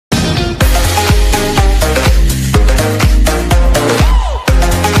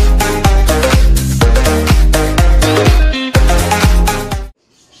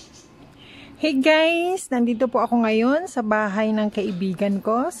guys, nandito po ako ngayon sa bahay ng kaibigan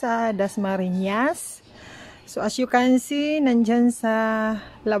ko sa Dasmarinas. So as you can see, nandyan sa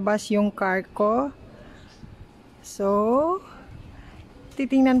labas yung car ko. So,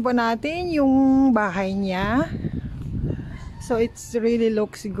 titingnan po natin yung bahay niya. So it really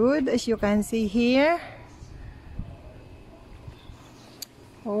looks good as you can see here.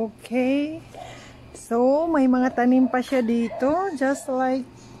 Okay. So, may mga tanim pa siya dito, just like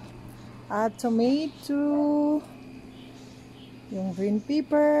tomato, yung green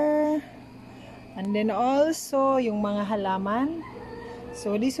pepper, and then also yung mga halaman.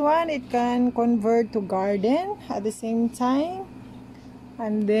 So this one, it can convert to garden at the same time.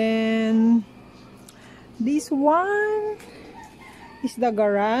 And then this one is the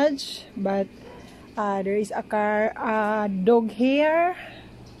garage, but there is a dog here.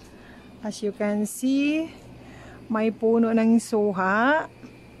 As you can see, may puno ng suha.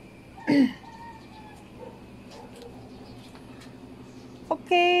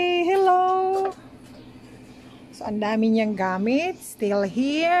 Okay, hello. So, ang dami niyang gamit. Still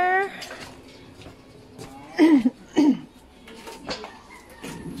here.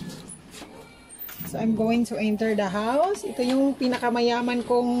 So, I'm going to enter the house. Ito yung pinakamayaman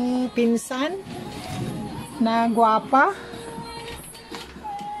kong pinsan na gwapa.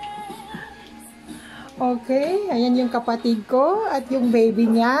 Okay, ayan yung kapatid ko at yung baby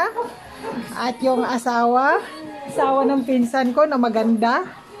niya at yung asawa ng pinsan ko na maganda.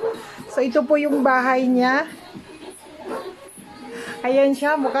 So ito po yung bahay niya. Ayan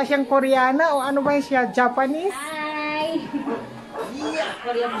siya, mukha siyang Koreana o ano ba siya, Japanese? Hi!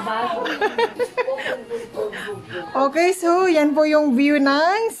 Okay, so yan po yung view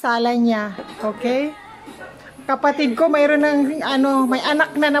ng sala niya. Okay? Kapatid ko mayroon ng may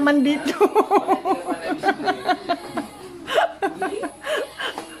anak na naman dito.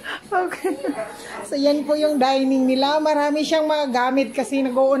 Okay. So yan po yung dining nila. Marami siyang mga gamit kasi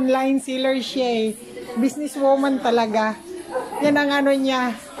nag-online seller siya eh. Businesswoman talaga. Yan ang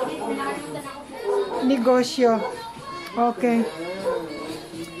niya. Negosyo. Okay.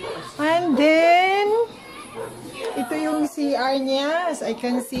 And then ito yung CR niya, as I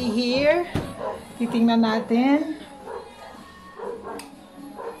can see here. Titingnan natin.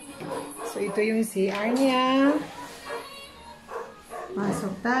 So, ito yung CR niya.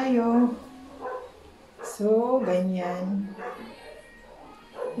 Pasok tayo. So, ganyan.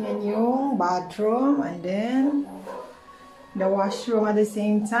 Yan yung bathroom. And then, the washroom at the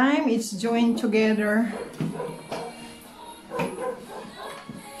same time. It's joined together.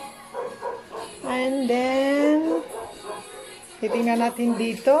 And then, titingnan natin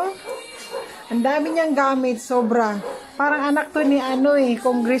dito. Ang dami niyang gamit, sobra. Parang anak to ni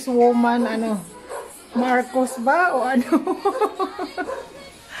Congresswoman, Marcos ba? O ano?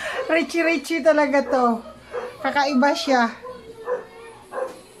 Richie talaga to. Kakaiba siya.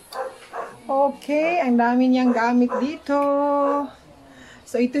 Okay, ang dami niyang gamit dito.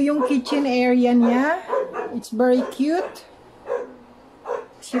 So, ito yung kitchen area niya. It's very cute.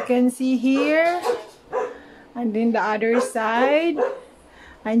 As you can see here. And then the other side.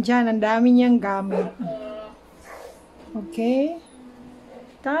 Andyan, ang dami niyang gamit. Okay.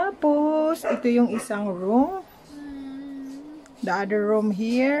 Tapos, ito yung isang room. The other room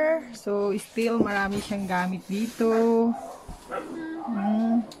here. So, still marami siyang gamit dito.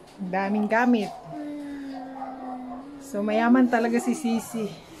 Ang daming gamit. So, mayaman talaga si Sisi.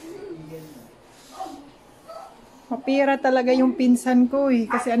 Mapira talaga yung pinsan ko eh.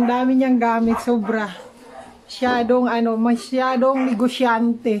 Kasi ang dami niyang gamit, sobra. Masyadong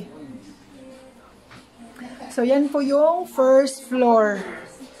negosyante. So, yan po yung first floor.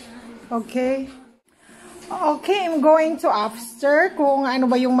 Okay. Okay, I'm going to upstairs. Kung ano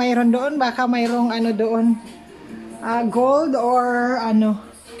ba yung mayroon doon. Baka mayroong doon. Gold or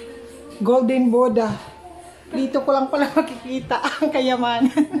Golden Buddha. Dito ko lang pala makikita ang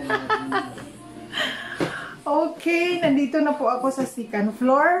kayamanan. Okay, nandito na po ako sa second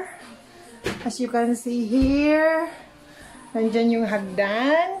floor. As you can see here, nandyan yung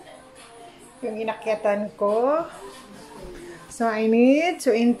hagdan, yung inakyatan ko. So, I need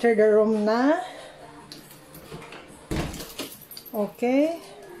to enter the room na. Okay.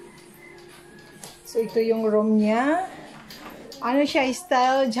 So, ito yung room niya. Ano siya,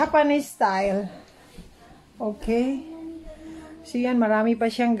 style? Japanese style. Okay. So, yan, marami pa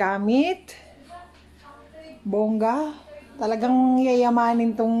siyang gamit. Bongga. Talagang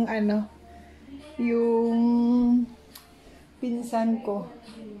yayamanin tong yung pinsan ko.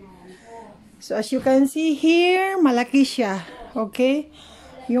 So, as you can see here, malaki siya. Okay?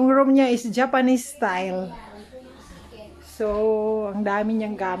 Yung room niya is Japanese style. So, ang dami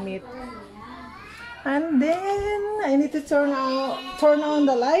niyang gamit. And then, I need to turn on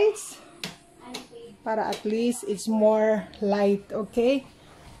the lights. Para at least it's more light, okay?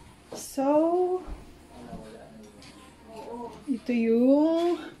 So, ito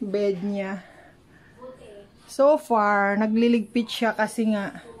yung bed niya. So far, nagliligpit siya kasi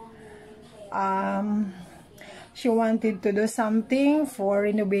nga, she wanted to do something for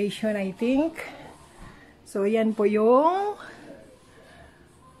renovation, I think. So, yan po yung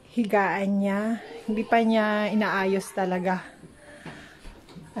higaan niya. Hindi pa niya inaayos talaga.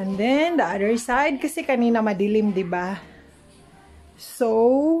 And then, the other side, kasi kanina madilim, diba?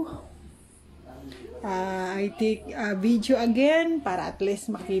 So, I take a video again para at least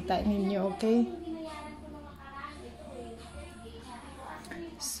makita ninyo, okay?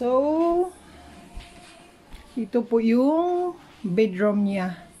 So, ito po yung bedroom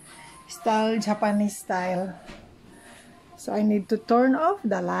niya. Style, Japanese style. So, I need to turn off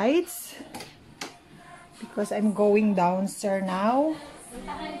the lights because I'm going downstairs now.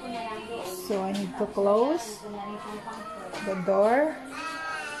 So, I need to close the door.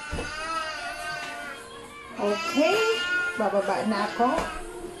 Okay. Bababa na ako.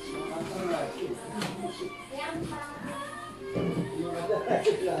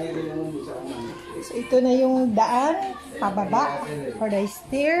 So, ito na yung daan. Pababa. For the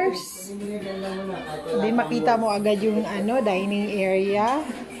stairs. Hindi makita mo agad yung dining area.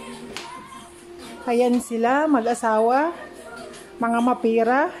 Ayan sila, mag-asawa. Mga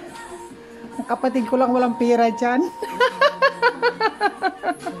mapira. Ang kapatid ko lang walang pira dyan.